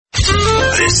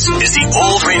This is the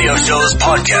Old Radio Show's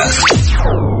podcast.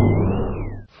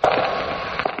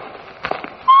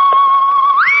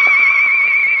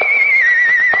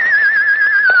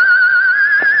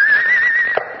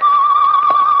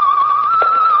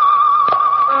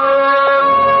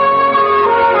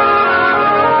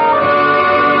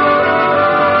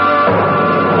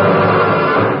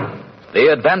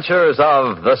 The Adventures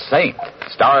of the Saint,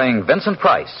 starring Vincent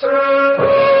Price. The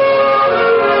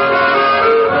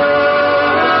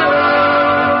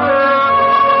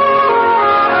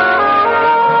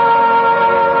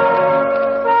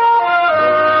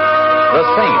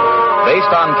Saint,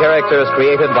 based on characters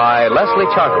created by Leslie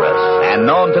Charteris and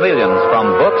known to millions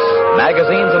from books,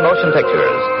 magazines, and motion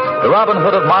pictures. The Robin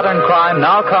Hood of modern crime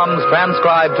now comes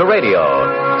transcribed to radio,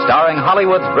 starring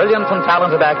Hollywood's brilliant and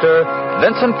talented actor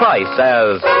Vincent Price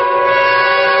as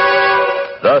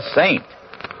The Saint.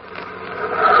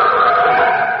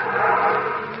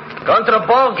 Going to the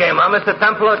ball game, huh, Mr.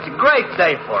 Templar? It's a great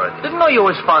day for it. Didn't know you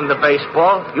was fond of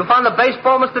baseball. You fond of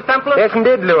baseball, Mr. Templar? Yes,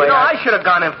 indeed, Louis. I should have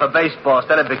gone in for baseball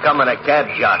instead of becoming a cab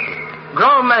jockey.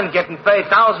 Grown men getting paid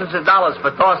thousands of dollars for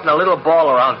tossing a little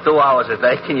ball around 2 hours a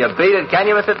day. Can you beat it? Can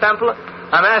you, Mr. Templar?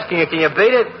 I'm asking you, can you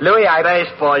beat it? Louis,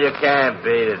 Baseball, you can't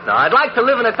beat it. No, I'd like to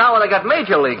live in a town where they got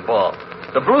Major League ball.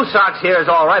 The Blue Sox here is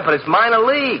all right, but it's minor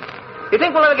league. You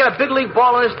think we'll ever get a big league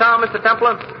ball in this town, Mr.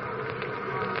 Templar?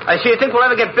 I see. You think we'll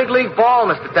ever get big league ball,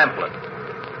 Mr. Templar?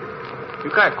 You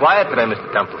kind of quiet today, Mr.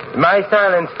 Templar. My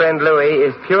silence, friend Louis,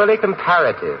 is purely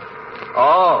comparative.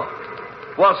 Oh.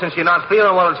 Well, since you're not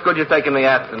feeling well, it's good you're taking the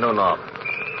afternoon off.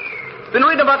 Been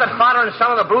reading about that father and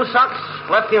son of the Blue Sox,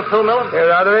 Lefty and Phil Miller?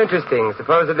 They're rather interesting.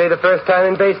 Supposedly the first time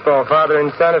in baseball father and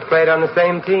son have played on the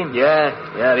same team. Yeah.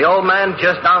 The old man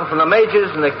just down from the majors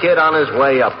and the kid on his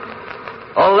way up.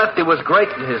 Old Lefty was great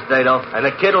in his day, though, and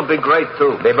the kid will be great,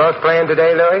 too. They both playing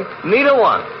today, Louis? Neither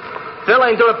one. Phil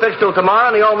ain't due to pitch till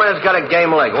tomorrow, and the old man's got a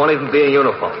game leg. Won't even be in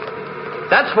uniform.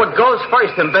 That's what goes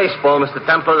first in baseball, Mr.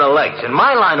 Templar, the legs. In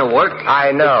my line of work...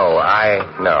 I know.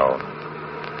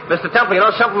 Mr. Templar, you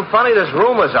know something funny? There's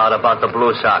rumors out about the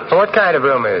Blue Sox. What kind of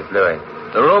rumors, Louis?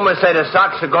 The rumors say the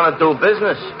Sox are going to do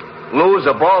business. Lose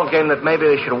a ball game that maybe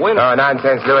they should win. Oh,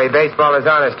 nonsense, Louis. Baseball is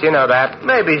honest. You know that.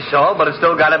 Maybe so, but it's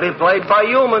still got to be played by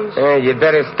humans. You'd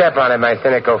better step on it, my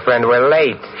cynical friend. We're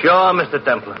late. Sure, Mr.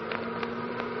 Templar.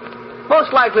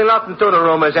 Most likely nothing to the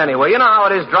rumors anyway. You know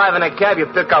how it is driving a cab. You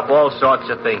pick up all sorts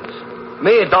of things.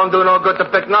 Me, it don't do no good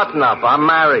to pick nothing up. I'm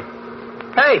married.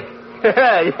 Hey.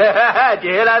 Yeah, did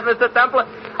you hear that, Mr. Templar?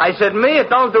 I said, me, it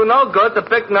don't do no good to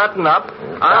pick nothing up.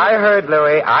 I heard,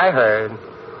 Louis. I heard.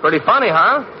 Pretty funny,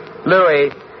 huh? Louis,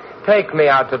 take me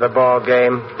out to the ball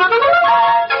game.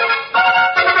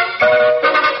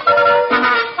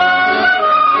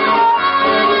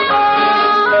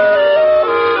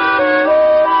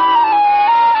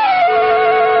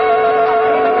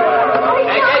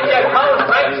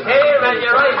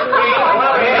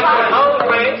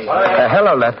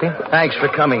 Hello, Lefty. Thanks for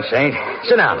coming, Saint.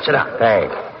 Sit down.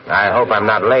 Thanks. I hope I'm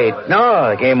not late.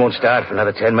 No, the game won't start for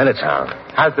another 10 minutes. Oh.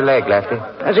 How's the leg, Lefty?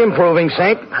 That's improving,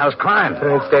 Saint. How's crime?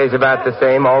 It stays about the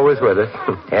same, always with us.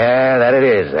 Yeah, that it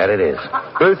is.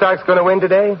 Blue Sox going to win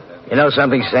today? You know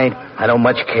something, Saint? I don't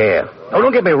much care. Oh,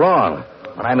 don't get me wrong.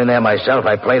 When I'm in there myself,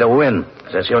 I play to win.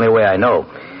 'Cause that's the only way I know.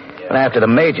 But after the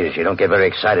majors, you don't get very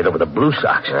excited over the Blue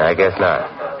Sox. I guess not.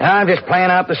 I'm just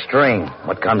playing out the string.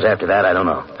 What comes after that, I don't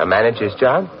know. A manager's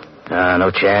job?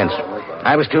 No chance.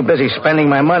 I was too busy spending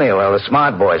my money while the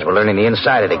smart boys were learning the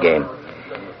inside of the game.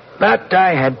 But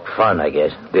I had fun, I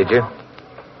guess. Did you?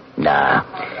 Nah.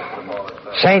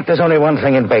 Saint, there's only one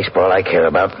thing in baseball I care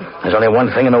about. There's only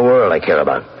one thing in the world I care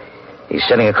about. He's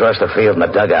sitting across the field in the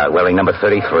dugout wearing number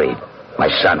 33. My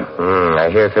son. I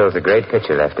hear Phil's a great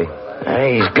pitcher, Lefty.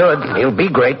 He's good. He'll be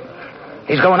great.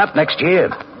 He's going up next year.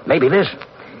 Maybe this.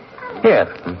 Here,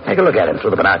 take a look at him through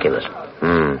the binoculars.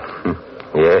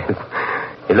 Yes.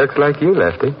 He looks like you,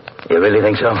 Lefty. You really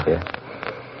think so? Yeah.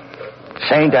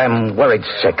 Saint, I'm worried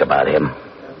sick about him.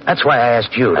 That's why I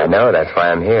asked you. I know, that's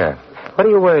why I'm here. What are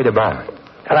you worried about?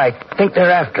 Well, I think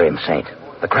they're after him, Saint.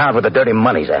 The crowd with the dirty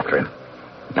money's after him.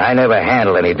 I never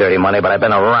handled any dirty money, but I've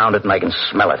been around it and I can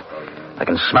smell it. I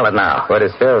can smell it now. What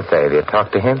does Phil say? Have you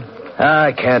talked to him?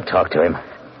 I can't talk to him.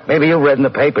 Maybe you read in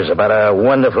the papers about a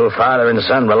wonderful father and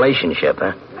son relationship,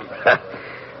 huh?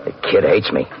 The kid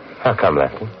hates me. How come,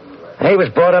 Lefty? He was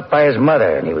brought up by his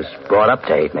mother, and he was brought up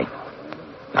to hate me.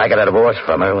 I got a divorce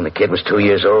from her when the kid was 2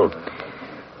 years old.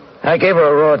 I gave her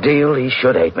a raw deal. He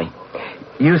should hate me.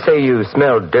 You say you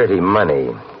smelled dirty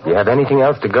money. Do you have anything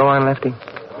else to go on, Lefty?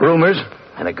 Rumors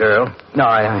and a girl. No,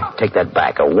 I take that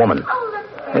back. A woman.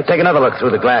 Take another look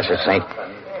through the glasses, Saint.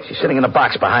 She's sitting in the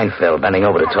box behind Phil, bending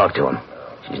over to talk to him.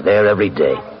 She's there every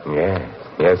day.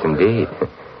 Yes, indeed.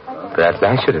 Perhaps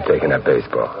I should have taken up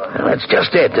baseball. Well, that's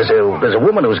just it. Does a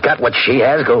woman who's got what she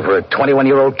has go for a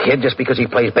 21-year-old kid just because he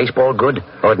plays baseball good?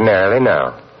 Ordinarily,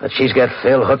 no. But she's got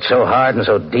Phil hooked so hard and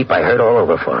so deep I hurt all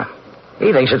over for him.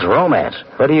 He thinks it's romance.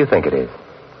 What do you think it is?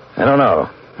 I don't know.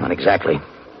 Not exactly.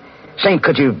 Saint,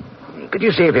 could you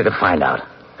see if you could find out?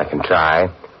 I can try.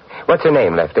 What's her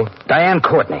name, Lefty? Diane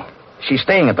Courtney. She's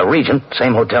staying at the Regent,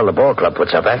 same hotel the ball club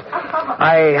puts up at.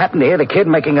 I happened to hear the kid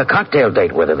making a cocktail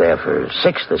date with her there for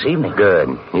 6 this evening. Good.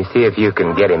 You see if you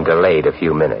can get him delayed a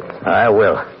few minutes. I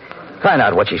will. Find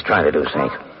out what she's trying to do,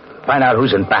 Saint. Find out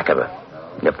who's in back of her.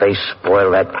 If they spoil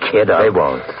that kid, They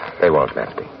won't. They won't,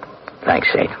 Lefty. Thanks,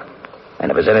 Saint. And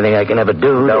if there's anything I can ever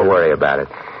do... Don't worry about it.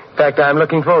 In fact, I'm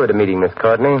looking forward to meeting Miss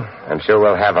Courtney. I'm sure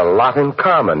we'll have a lot in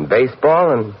common.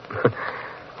 Baseball and...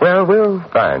 well, we'll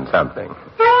find something.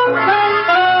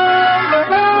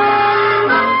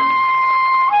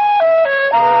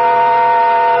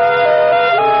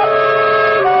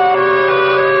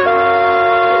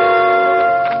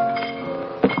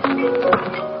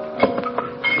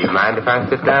 Mind if I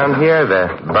sit down here? The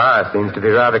bar seems to be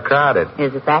rather crowded.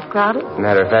 Is it that crowded? As a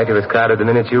matter of fact, it was crowded the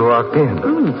minute you walked in.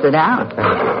 Sit down.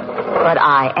 But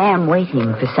I am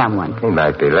waiting for someone. He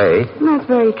might be late. That's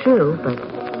very true, but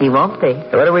he won't be.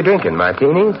 What are we drinking,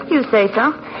 martinis? You say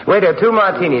so. Waiter, 2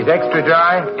 martinis, extra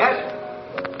dry. Yes?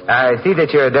 I see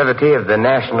that you're a devotee of the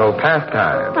national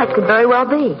pastime. That could very well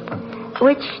be.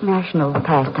 Which national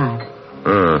pastime?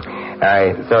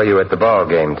 I saw you at the ball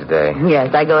game today.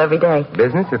 Yes, I go every day.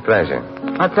 Business or pleasure?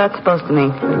 What's that supposed to mean?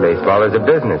 Baseball is a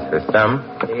business for some.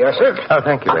 Yes, sir. Oh,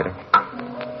 thank you, waiter.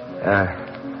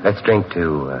 Let's drink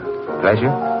to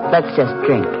pleasure. Let's just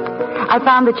drink. I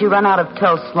found that you run out of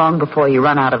toasts long before you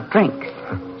run out of drinks.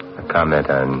 A comment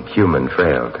on human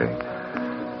frailty.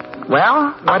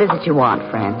 Well, what is it you want,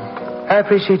 friend? I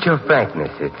appreciate your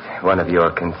frankness. It's one of your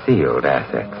concealed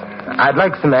assets. I'd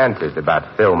like some answers about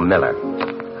Phil Miller.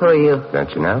 Who are you? Don't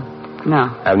you know? No.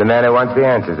 I'm the man who wants the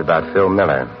answers about Phil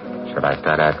Miller. Shall I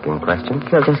start asking questions?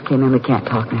 Phil just came in. We can't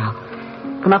talk now.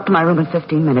 Come up to my room in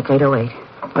 15 minutes, 8:08.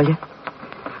 Will you?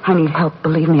 I need help.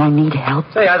 Believe me, I need help.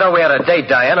 Say, I thought we had a date,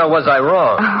 Diane, or was I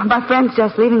wrong? My friend's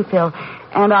just leaving, Phil,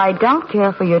 and I don't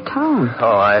care for your tone.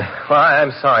 Oh,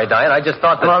 I'm sorry, Diane. I just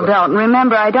thought that... Well, Dalton,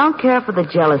 remember, I don't care for the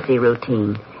jealousy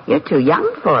routine. You're too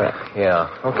young for it. Yeah.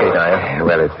 Okay, Diane.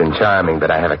 Well, it's been charming, but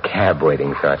I have a cab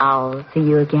waiting, so... I'll see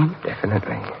you again.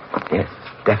 Definitely. Yes,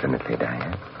 definitely,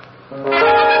 Diane.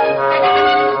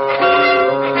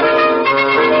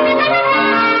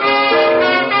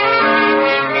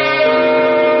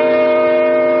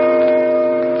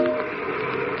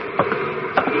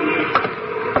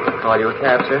 Call you a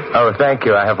cab, sir? Oh, thank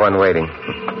you. I have one waiting.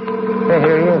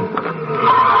 Here he is.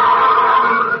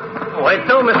 Wait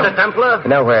till, Mr. Templar.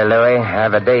 Nowhere, Louis. I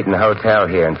have a date in the hotel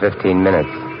here in 15 minutes.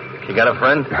 You got a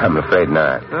friend? I'm afraid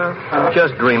not. I'm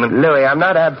just dreaming. Louis, I'm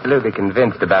not absolutely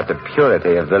convinced about the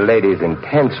purity of the lady's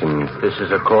intentions. This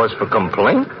is a cause for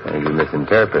complaint? You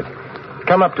misinterpret.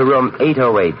 Come up to room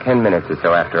 808, 10 minutes or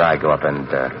so after I go up and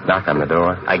knock on the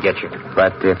door. I get you.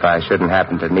 But if I shouldn't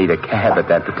happen to need a cab at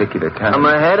that particular time... I'm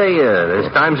ahead of you.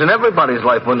 There's times in everybody's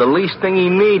life when the least thing he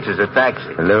needs is a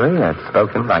taxi. Louis, that's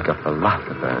spoken like a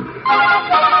philosopher.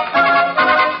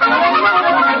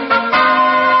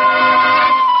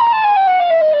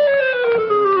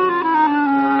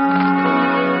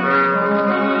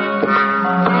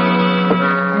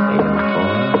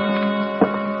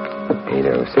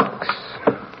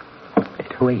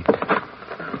 Wait.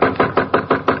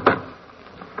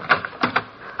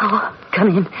 Oh, come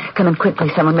in quickly.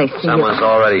 Someone may see you. Someone's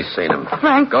already seen him.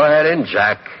 Frank. Go ahead in,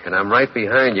 Jack, and I'm right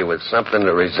behind you with something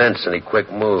that resents any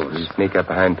quick moves. You sneak up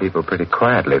behind people pretty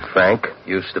quietly, Frank.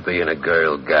 Used to be in a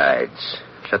Girl Guides.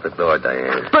 Shut the door,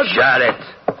 Diane. But... Shut it!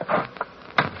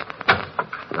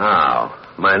 Now,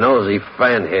 my nosy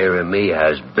friend here and me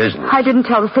has business. I didn't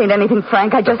tell the Saint anything,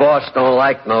 Frank. I The just... boss don't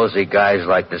like nosy guys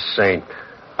like the Saint.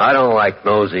 I don't like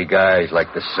nosy guys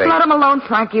like the Saint. Let him alone,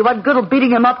 Frankie. What good'll beating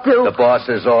him up do? The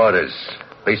boss's orders.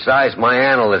 Besides, my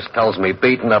analyst tells me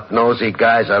beating up nosy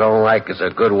guys I don't like is a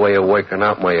good way of working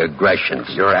out my aggressions.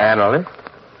 Your analyst?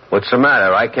 What's the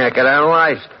matter? I can't get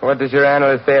analyzed. What does your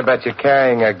analyst say about you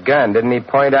carrying a gun? Didn't he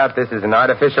point out this is an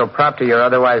artificial prop to your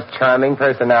otherwise charming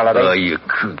personality? Oh, you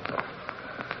coot.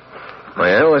 My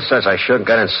analyst says I shouldn't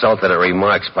get insulted at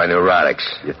remarks by neurotics.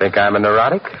 You think I'm a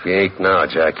neurotic? If you ain't now,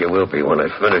 Jack, you will be when I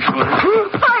finish.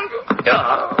 Frank!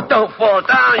 Don't fall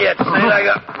down yet, Sid. I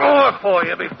got more for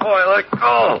you before I let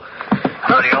go.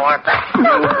 How do you want that?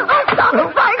 Stop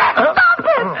it, Frank! Stop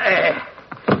it!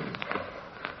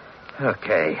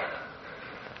 Okay.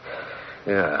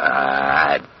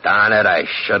 Darn it, I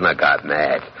shouldn't have got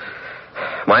mad.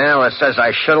 My analyst says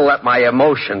I should have let my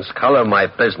emotions color my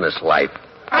business life.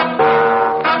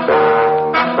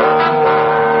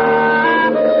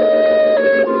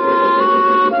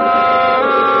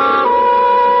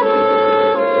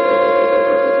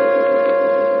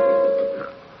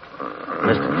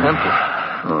 Mr. Templar.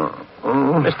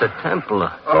 Mr.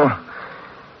 Templar.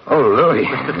 Oh, Louis.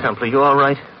 Mr. Templar, you all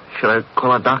right? Should I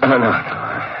call a doctor? No.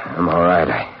 I'm all right,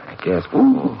 I guess.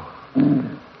 Ooh.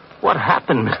 What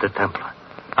happened, Mr. Templar?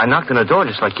 I knocked on the door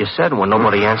just like you said. When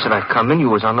nobody answered, I come in. You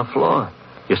was on the floor.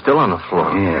 You're still on the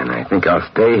floor. Yeah, and I think I'll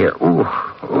stay here. Ooh.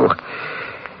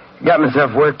 Got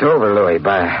myself worked over, Louis,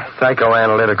 by a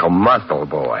psychoanalytical muscle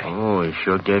boy. Oh, he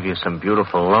sure gave you some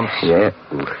beautiful lumps. Yeah.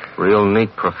 Real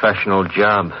neat professional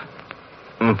job.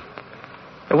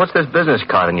 Hey, what's this business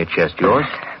card on your chest, yours?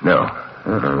 No.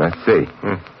 Let's see.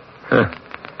 Huh.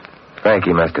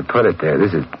 Frankie must have put it there.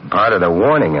 This is part of the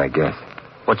warning, I guess.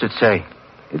 What's it say?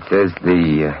 It says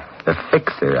the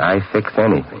fixer. I fix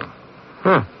anything.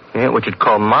 He ain't what you'd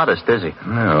call modest, is he?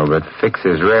 No, but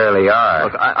fixers rarely are.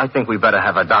 Look, I think we better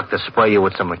have a doctor spray you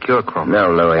with some mercurochrome.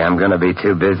 No, Louis, I'm going to be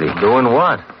too busy. Doing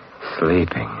what?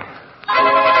 Sleeping.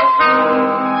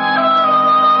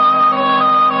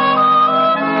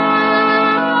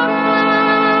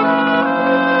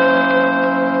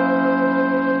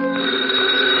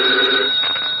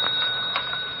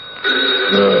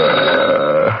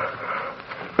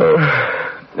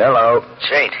 Hello.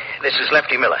 Saint, this is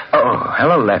Lefty Miller. Oh,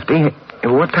 hello, Lefty.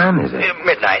 What time is it?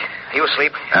 Midnight. You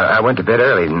asleep? I went to bed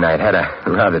early tonight. Had a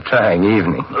rather trying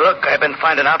evening. Look, I've been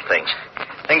finding out things.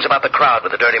 Things about the crowd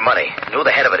with the dirty money. And who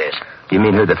the head of it is. You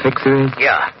mean who the fixer is?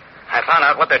 Yeah. I found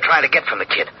out what they're trying to get from the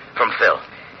kid, from Phil.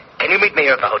 Can you meet me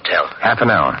here at the hotel? Half an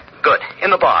hour. Good.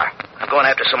 In the bar. I'm going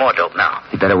after some more dope now.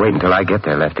 You better wait until I get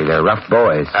there, Lefty. They're rough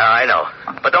boys. I know.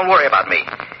 But don't worry about me.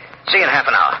 See you in half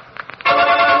an hour.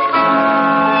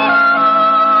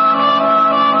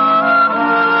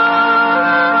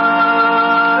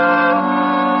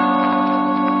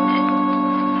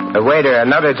 Waiter,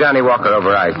 another Johnny Walker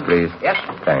over ice, please. Yes?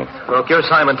 Thanks. Look, you're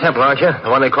Simon Templar, aren't you? The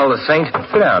one they call the Saint?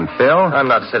 Sit down, Phil. I'm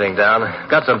not sitting down.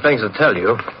 Got some things to tell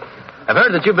you. I've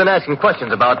heard that you've been asking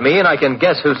questions about me, and I can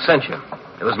guess who sent you.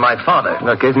 It was my father.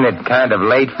 Look, isn't it kind of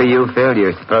late for you, Phil?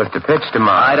 You're supposed to pitch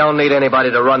tomorrow. I don't need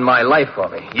anybody to run my life for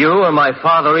me. You or my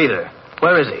father either.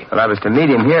 Where is he? Well, I was to meet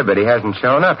him here, but he hasn't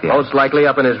shown up yet. Most likely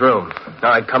up in his room. All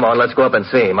right, come on, let's go up and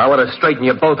see him. I want to straighten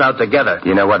you both out together. Do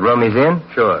you know what room he's in?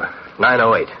 Sure.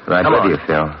 908. Right come with on. you,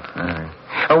 Phil. All right.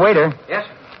 Oh, waiter. Yes?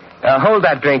 Hold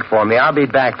that drink for me. I'll be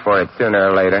back for it sooner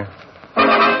or later.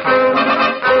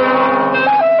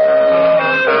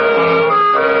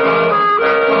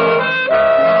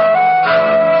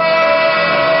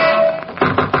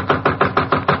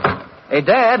 Hey,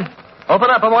 Dad. Open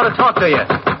up. I want to talk to you.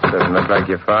 Doesn't look like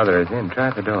your father is in.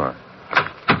 Try the door.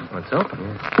 It's open.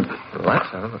 Yeah. The lights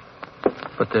on it.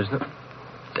 But there's no...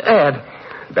 Dad.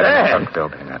 Better look, Phil.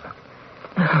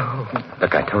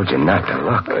 Look, I told you not to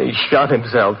look. He shot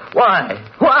himself. Why?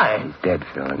 Why? He's dead,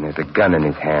 Phil, and there's a gun in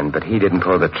his hand, but he didn't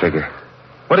pull the trigger.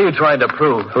 What are you trying to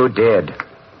prove? Who did?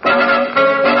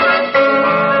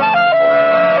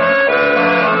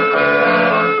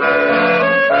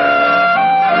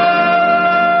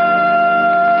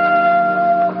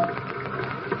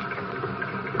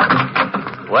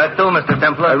 Where to, Mr.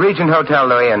 Templar? Regent Hotel,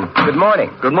 Louis, and good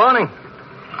morning. Good morning.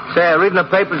 Say, I read in the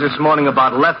papers this morning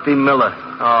about Lefty Miller.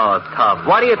 Oh, tough.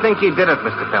 Why do you think he did it,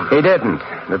 Mr. Templar? He didn't.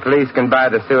 The police can buy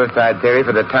the suicide theory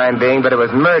for the time being, but it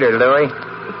was murder, Louis.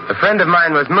 A friend of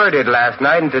mine was murdered last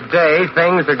night, and today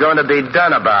things are going to be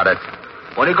done about it.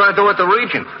 What are you going to do with the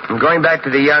Regent? I'm going back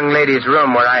to the young lady's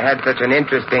room where I had such an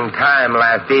interesting time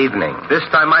last evening. This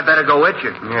time I better go with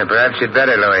you. Yeah, perhaps you'd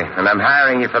better, Louis. And I'm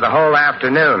hiring you for the whole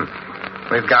afternoon.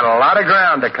 We've got a lot of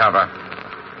ground to cover.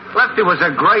 Lefty was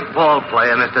a great ball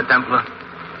player, Mr. Templar.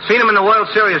 Seen him in the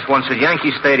World Series once at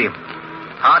Yankee Stadium.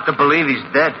 Hard to believe he's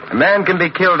dead. A man can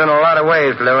be killed in a lot of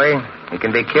ways, Louis. He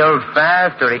can be killed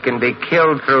fast, or he can be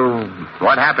killed through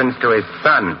what happens to his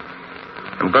son.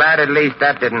 I'm glad at least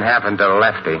that didn't happen to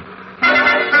Lefty.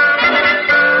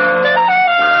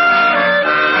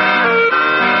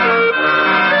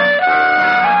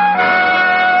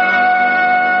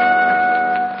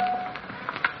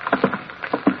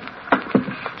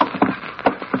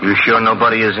 You sure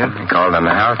nobody is in? I called on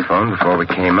the house phone before we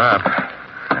came up.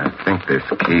 I think this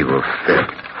key will fit.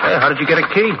 Hey, how did you get a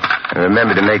key? I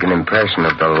remember to make an impression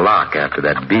of the lock after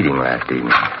that beating last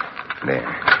evening. There,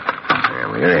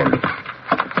 we're in.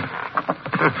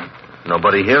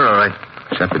 Nobody here, all right.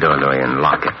 Shut the door, Louis, and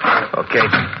lock it. Okay.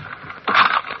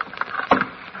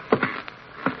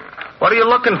 What are you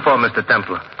looking for, Mr.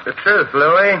 Templar? The truth,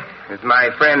 Louis. As my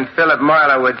friend Philip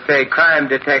Marlowe would say, crime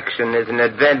detection is an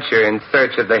adventure in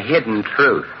search of the hidden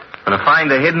truth. Gonna find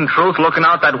the hidden truth looking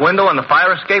out that window on the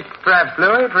fire escape? Perhaps,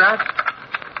 Louis, perhaps.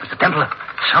 Mr. Templar,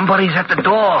 somebody's at the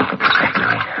door. Okay,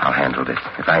 Louis, I'll handle this.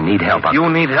 If I need help, If you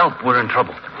need help, we're in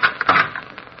trouble.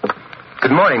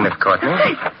 Good morning, Miss Courtney.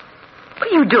 Hey, what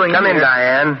are you doing Come here? in,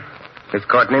 Diane. Miss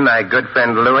Courtney, my good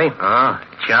friend Louis. Oh,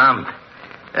 charmed.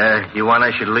 You want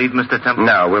I should leave, Mr. Templar?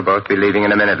 No, we'll both be leaving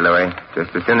in a minute, Louis.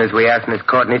 Just as soon as we ask Miss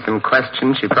Courtney some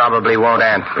questions, she probably won't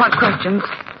answer. What questions?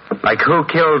 Like who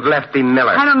killed Lefty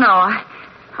Miller? I don't know.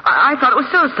 I thought it was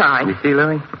suicide. You see,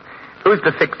 Louis? Who's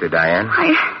the fixer, Diane?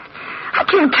 I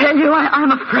can't tell you.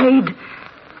 I'm afraid.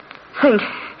 Think,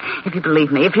 if you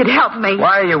believe me, if you'd help me.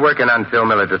 Why are you working on Phil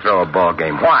Miller to throw a ball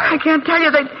game? Why? I can't tell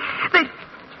you.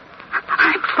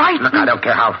 I'm frightened. Look, I don't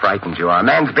care how frightened you are. A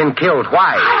man's been killed.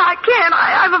 Why? I can't.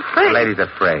 I'm afraid. The lady's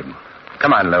afraid.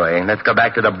 Come on, Louis. Let's go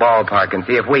back to the ballpark and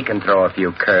see if we can throw a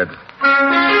few curves.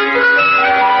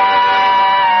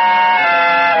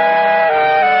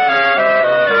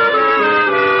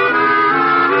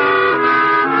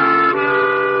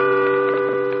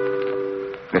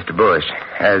 Mr. Bush,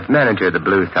 as manager of the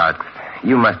Blue Sox,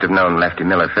 you must have known Lefty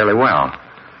Miller fairly well.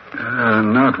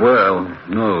 Not well,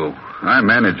 no. I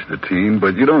manage the team,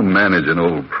 but you don't manage an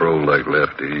old pro like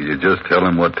Lefty. You just tell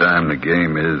him what time the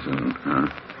game is, and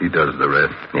he does the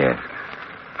rest. Yes.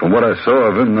 From what I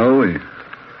saw of him, though,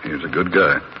 he was a good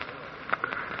guy.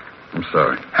 I'm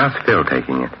sorry. How's Phil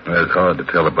taking it? It's hard to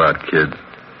tell about kids.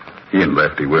 He and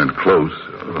Lefty weren't close.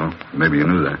 Well, maybe you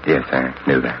knew that. Yes, I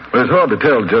knew that. But it's hard to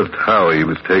tell just how he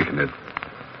was taking it.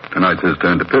 Tonight's his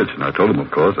turn to pitch, and I told him,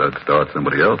 of course, I'd start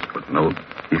somebody else, but no.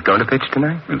 He's going to pitch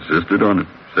tonight? Insisted on it.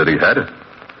 Said he had it.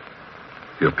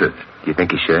 He'll pitch. Do you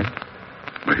think he should?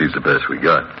 Well, he's the best we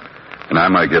got. And I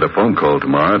might get a phone call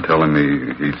tomorrow telling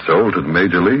me he's sold to the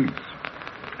major leagues.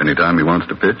 Anytime he wants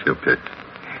to pitch, he'll pitch.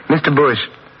 Mr. Bush,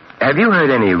 have you heard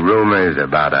any rumors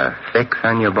about a fix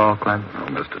on your ball club?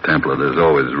 Oh, Mr. Templar, there's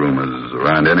always rumors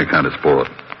around any kind of sport.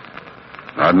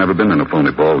 I've never been in a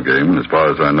phony ball game, and as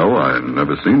far as I know, I've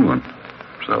never seen one.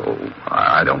 So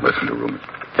I don't listen to rumors.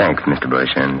 Thanks, Mr. Bush,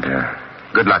 and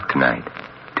good luck tonight.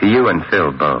 To you and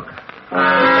Phil both.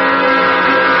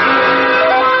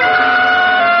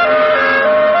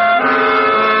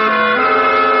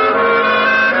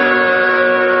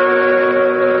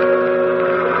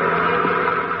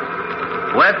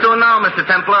 Where to now, Mr.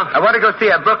 Templar? I want to go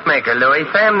see a bookmaker, Louis.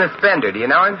 Sam the Spender. Do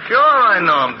you know him? Sure, I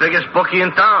know him. Biggest bookie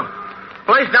in town.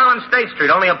 Place down on State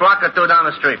Street, only a block or two down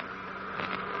the street.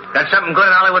 Got something good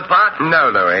in Hollywood Park?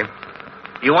 No, Louis.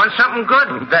 You want something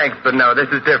good? Thanks, but no, this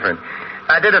is different.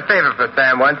 I did a favor for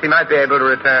Sam once. He might be able to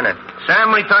return it.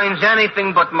 Sam returns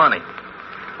anything but money.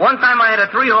 One time I had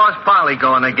a 3-horse poly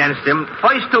going against him.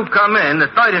 First two come in, the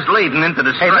third is leading into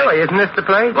the Hey, straight. Louis, isn't this the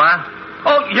place? What?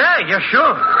 Oh, yeah,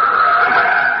 sure.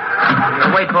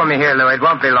 Wait for me here, Louis. It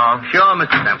won't be long. Sure,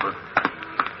 Mr. Templar.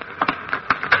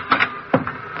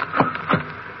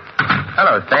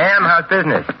 Hello, Sam. How's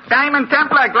business? Simon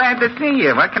Templar, glad to see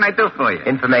you. What can I do for you?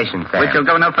 Information, Sam. Which will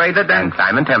go no further than... And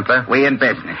Simon Templar. We in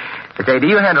business. Say, do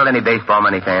you handle any baseball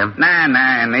money, Sam? Nah,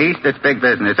 in the East it's big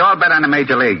business. All bet on the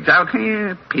major leagues. Out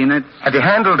here, peanuts. Have you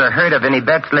handled or heard of any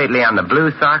bets lately on the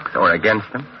Blue Sox or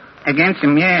against them? Against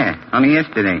them, yeah. Only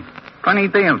yesterday. Funny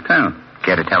deal, too.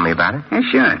 Care to tell me about it? Yeah,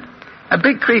 sure. A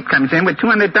big creep comes in with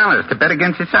 $200 to bet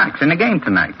against the Sox in the game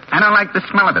tonight. I don't like the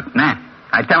smell of it. Nah.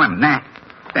 I tell him, nah.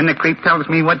 Then the creep tells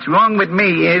me what's wrong with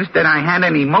me is that I had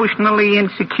an emotionally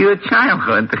insecure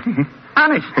childhood.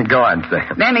 Honest. Go on,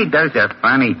 Sam. Then he does a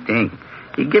funny thing.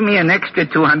 He give me an extra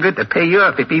 $200 to pay you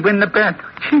off if he win the bet.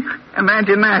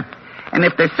 Imagine that. And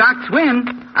if the Sox win,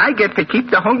 I get to keep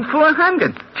the whole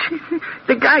 $400.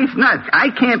 The guy's nuts.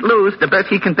 I can't lose. The best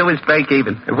he can do is break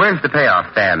even. Where's the payoff,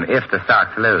 Sam, if the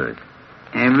Sox lose?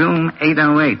 Room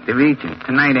 808, the Regent,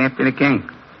 tonight after the game.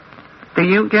 Do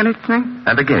you get it, Sam?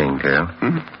 I'm beginning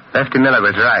to. Lefty Miller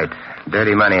was right.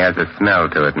 Dirty money has a smell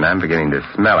to it, and I'm beginning to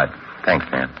smell it. Thanks,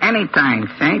 Sam. Anytime,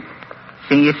 Saint.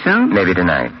 See you soon? Maybe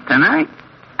tonight. Tonight?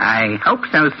 I hope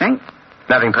so, Saint.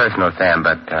 Nothing personal, Sam,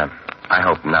 but I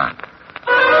hope not.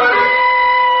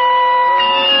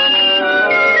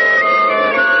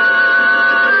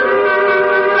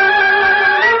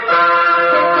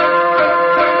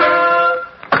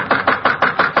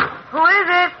 Who is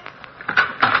it?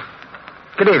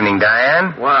 Good evening,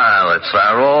 Diane. Well, it's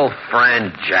our old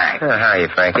friend Jack. How are you,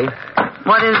 Frankie?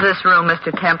 What is this room,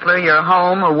 Mr. Templar? Your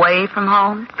home, away from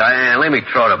home? Diane, let me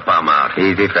throw the bum out.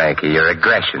 Easy, Frankie. Your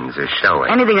aggressions are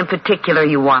showing. Anything in particular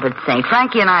you wanted, Saint?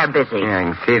 Frankie and I are busy. Yeah, I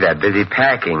can see that. Busy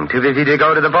packing. Too busy to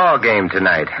go to the ball game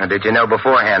tonight. Or did you know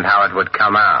beforehand how it would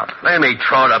come out? Let me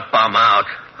throw the bum out.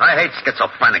 I hate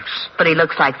schizophrenics. But he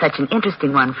looks like such an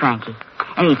interesting one, Frankie.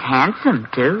 And he's handsome,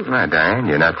 too. Well, Diane,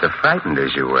 you're not so frightened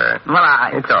as you were. Well,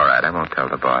 It's all right. I won't tell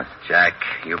the boss. Jack,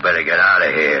 you better get out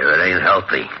of here. It ain't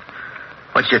healthy.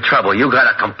 What's your trouble? You got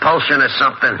a compulsion or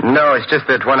something? No, it's just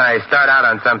that when I start out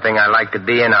on something, I like to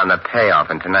be in on the payoff,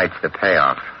 and tonight's the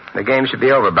payoff. The game should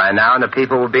be over by now, and the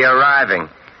people will be arriving.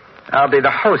 I'll be the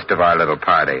host of our little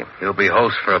party. You'll be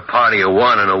host for a party of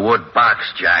one in a wood box,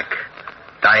 Jack.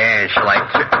 Diane, shall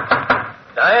I...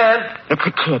 Diane? it's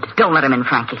a kid. Don't let him in,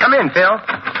 Frankie. Come in, Phil.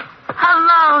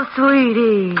 Hello,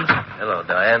 sweetie. Hello,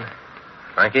 Diane.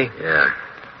 Frankie? Yeah.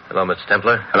 Hello, Mr.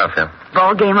 Templar. Hello, Phil.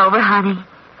 Ball game over, honey?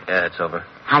 Yeah, it's over.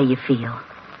 How you feel?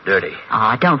 Dirty.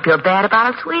 Oh, don't feel bad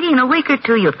about it, sweetie. In a week or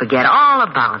two, you'll forget all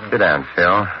about it. Sit down, Phil.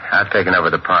 I've taken over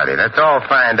the party. Let's all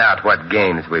find out what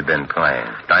games we've been playing.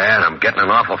 Diane, I'm getting an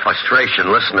awful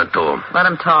frustration listening to him. Let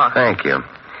him talk. Thank you.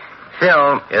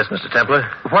 Phil, Yes, Mr. Templar?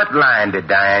 what line did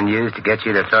Diane use to get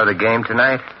you to throw the game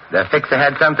tonight? The fixer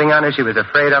had something on her. She was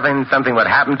afraid of him. Something would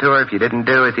happen to her if you didn't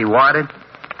do as he wanted.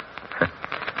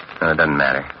 No, it doesn't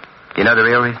matter. You know the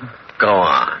real reason? Go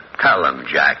on. Tell him,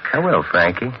 Jack. I will,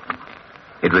 Frankie.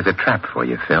 It was a trap for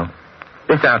you, Phil.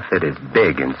 This outfit is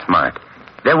big and smart.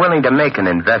 They're willing to make an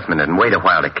investment and wait a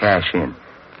while to cash in.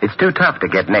 It's too tough to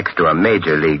get next to a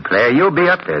major league player. You'll be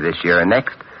up there this year and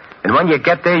next. And when you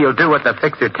get there, you'll do what the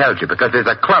fixer tells you because there's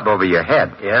a club over your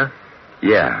head. Yeah?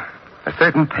 Yeah. A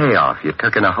certain payoff you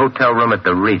took in a hotel room at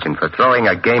the Regent for throwing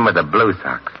a game with the Blue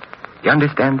Sox. You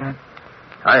understand that?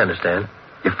 I understand.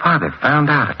 Your father found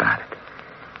out about it.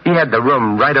 He had the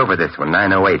room right over this one,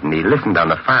 908, and he listened on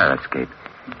the fire escape.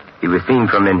 He was seen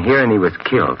from in here, and he was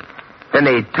killed. Then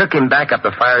they took him back up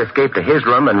the fire escape to his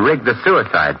room and rigged the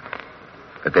suicide.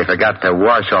 But they forgot to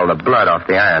wash all the blood off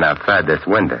the iron outside this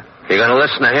window. You gonna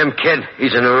listen to him, kid?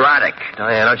 He's a neurotic.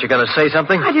 Diane, aren't you going to say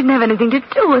something? I didn't have anything to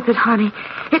do with it, honey.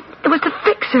 It was the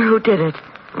fixer who did it.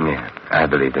 Yeah, I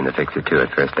believed in the fixer, too,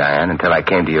 at first, Diane, until I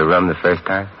came to your room the first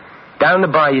time. Down in the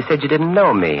bar, you said you didn't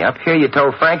know me. Up here, you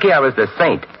told Frankie I was the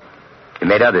saint. You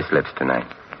made other slips tonight.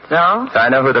 So? So I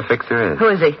know who the fixer is. Who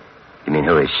is he? You mean,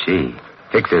 who is she?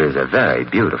 Fixer is a very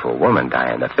beautiful woman,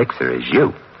 Diane. The fixer is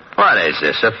you. What is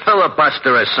this, a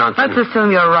filibuster or something? Let's assume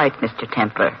you're right, Mr.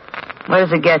 Templar. Where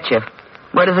does it get you?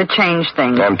 Where does it change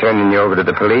things? I'm turning you over to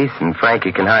the police, and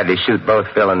Frankie can hardly shoot both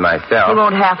Phil and myself. He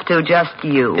won't have to, just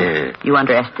you. Yeah. You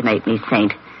underestimate me,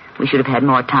 Saint. We should have had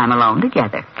more time alone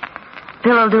together.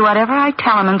 Phil will do whatever I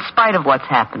tell him in spite of what's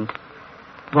happened.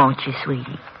 Won't you,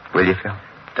 sweetie? Will you, Phil?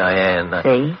 Diane,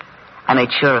 See? I made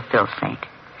sure of Phil, Saint.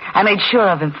 I made sure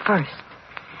of him first.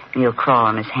 And he'll crawl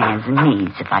on his hands and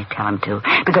knees if I tell him to.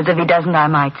 Because if he doesn't, I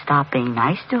might stop being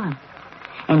nice to him.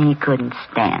 And he couldn't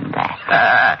stand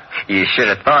that. You should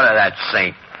have thought of that,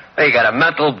 Saint. Hey, got a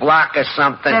mental block or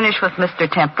something? Finish with Mr.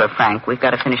 Templar, Frank. We've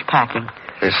got to finish packing.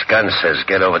 This gun says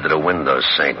get over to the window,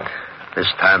 Saint. This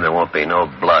time there won't be no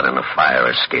blood in the fire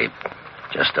escape.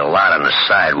 Just a lot on the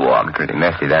sidewalk. Pretty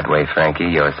messy that way, Frankie.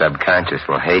 Your subconscious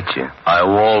will hate you. I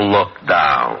won't look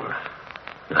down.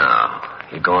 Now,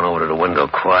 you going over to the window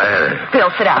quiet?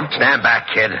 Phil, sit down. Stand back,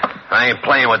 kid. I ain't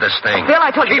playing with this thing. Phil, I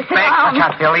told you to sit back. down. Watch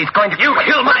out, Phil. He's going to... You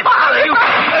killed my father. You...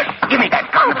 Give me that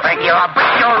gun, Frankie, or I'll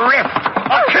break your wrist.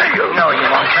 I'll kill you. No, you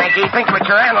won't, Frankie. Think what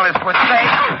your analyst would say.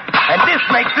 And this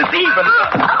makes us even.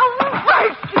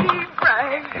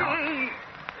 Frankie.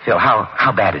 Phil,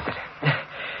 how bad is it?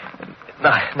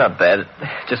 Not bad.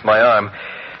 Just my arm.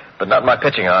 But not my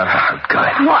pitching arm. Oh,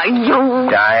 good. Why, you...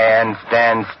 Diane,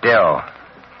 stand still.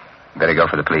 Better go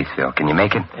for the police, Phil. Can you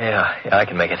make it? Yeah, I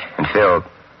can make it. And Phil,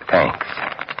 thanks.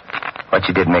 What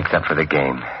you did makes up for the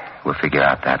game. We'll figure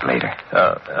out that later.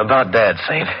 About Dad,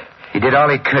 Saint. He did all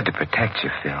he could to protect you,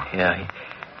 Phil. Yeah,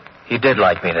 he did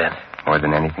like me then. More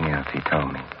than anything else, he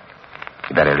told me.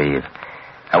 You better leave.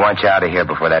 I want you out of here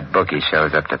before that bookie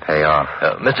shows up to pay off.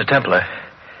 Mr. Templar,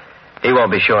 he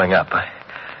won't be showing up.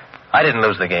 I didn't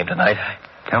lose the game tonight.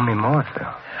 Tell me more, Phil.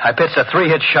 I pitched a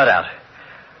 3-hit shutout.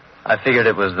 I figured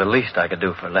it was the least I could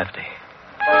do for Lefty.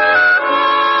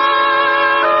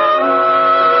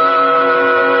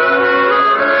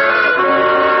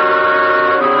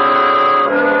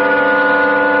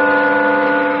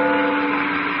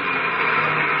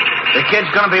 The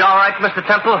kid's going to be all right, Mr.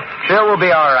 Temple? Phil will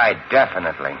be all right,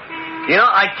 definitely. You know,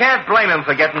 I can't blame him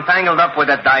for getting tangled up with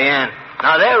that Diane.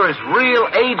 Now, there is real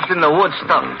AIDS-in-the-wood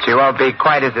stuff. She won't be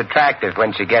quite as attractive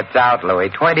when she gets out, Louis.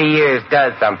 20 years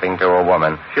does something to a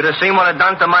woman. Should have seen what it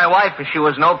done to my wife if she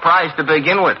was no prize to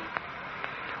begin with.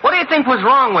 What do you think was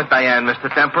wrong with Diane,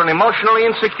 Mr. Temper? An emotionally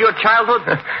insecure childhood?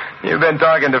 You've been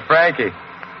talking to Frankie.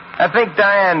 I think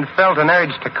Diane felt an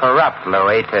urge to corrupt,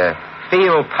 Louis, to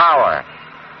feel power.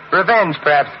 Revenge,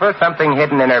 perhaps, for something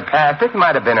hidden in her past. It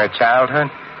might have been her childhood.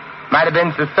 Might have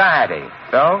been society.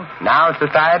 So, now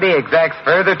society exacts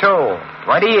further toll.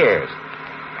 20 years.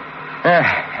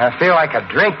 I feel like a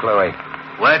drink, Louis.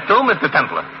 Where to, Mr.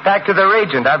 Templar? Back to the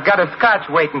Regent. I've got a scotch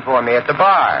waiting for me at the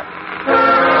bar.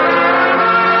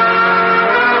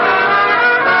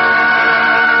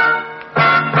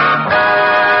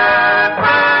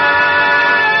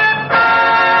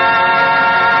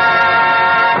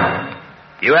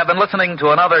 You have been listening to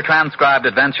another transcribed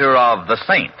adventure of The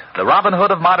Saint, the Robin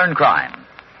Hood of modern crime.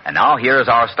 And now here's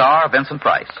our star, Vincent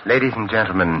Price. Ladies and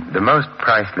gentlemen, the most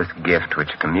priceless gift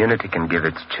which a community can give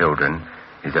its children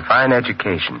is a fine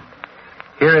education.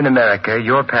 Here in America,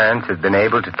 your parents have been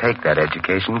able to take that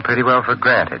education pretty well for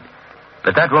granted.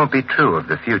 But that won't be true of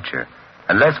the future,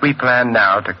 unless we plan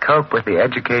now to cope with the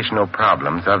educational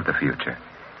problems of the future.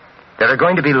 There are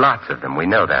going to be lots of them, we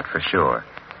know that for sure.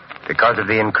 Because of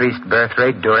the increased birth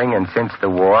rate during and since the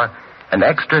war, an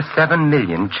extra 7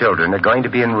 million children are going to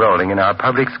be enrolling in our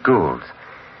public schools.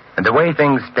 And the way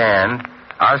things stand,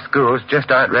 our schools just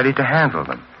aren't ready to handle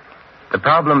them. The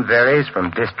problem varies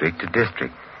from district to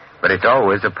district, but it's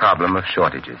always a problem of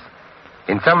shortages.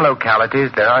 In some localities,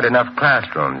 there aren't enough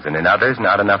classrooms, and in others,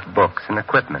 not enough books and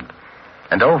equipment.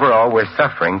 And overall, we're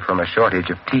suffering from a shortage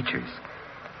of teachers.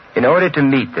 In order to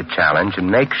meet the challenge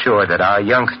and make sure that our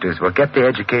youngsters will get the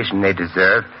education they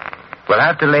deserve, we'll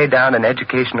have to lay down an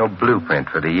educational blueprint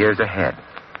for the years ahead.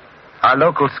 Our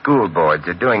local school boards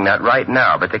are doing that right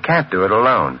now, but they can't do it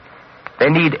alone. They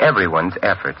need everyone's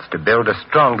efforts to build a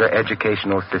stronger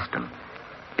educational system.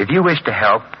 If you wish to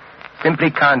help,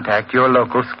 simply contact your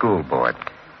local school board.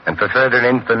 And for further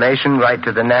information, write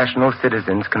to the National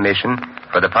Citizens Commission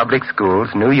for the Public Schools,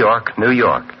 New York, New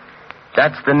York.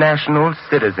 That's the National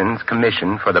Citizens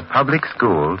Commission for the Public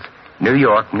Schools, New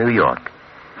York, New York.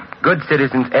 Good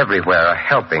citizens everywhere are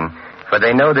helping, for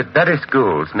they know that better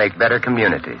schools make better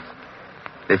communities.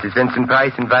 This is Vincent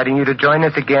Price inviting you to join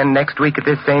us again next week at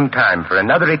this same time for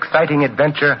another exciting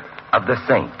adventure of the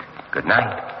Saint. Good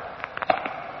night.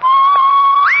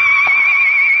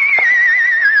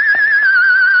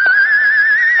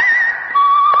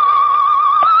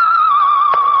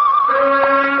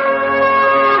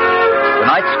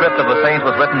 Of The Saint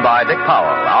was written by Dick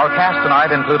Powell. Our cast tonight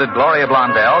included Gloria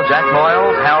Blundell, Jack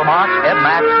Moyles, Hal March, Ed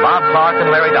Max, Bob Clark, and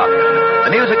Larry Dobkin.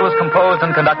 The music was composed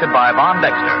and conducted by Von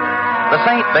Dexter. The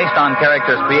Saint, based on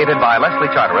characters created by Leslie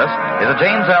Charteris, is a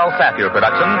James L. Safier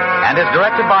production and is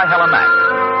directed by Helen Mack.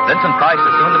 Vincent Price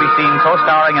is soon to be seen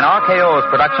co-starring in RKO's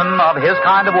production of His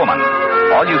Kind of Woman.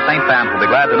 All you Saint fans will be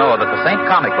glad to know that the Saint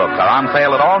comic books are on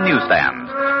sale at all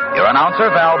newsstands. Your announcer,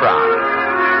 Val Brown.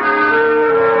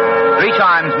 3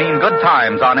 chimes mean good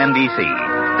times on NBC.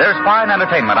 There's fine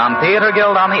entertainment on Theater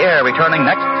Guild on the Air returning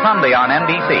next Sunday on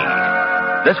NBC.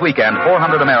 This weekend,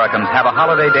 400 Americans have a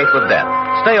holiday date with death.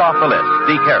 Stay off the list.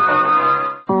 Be careful.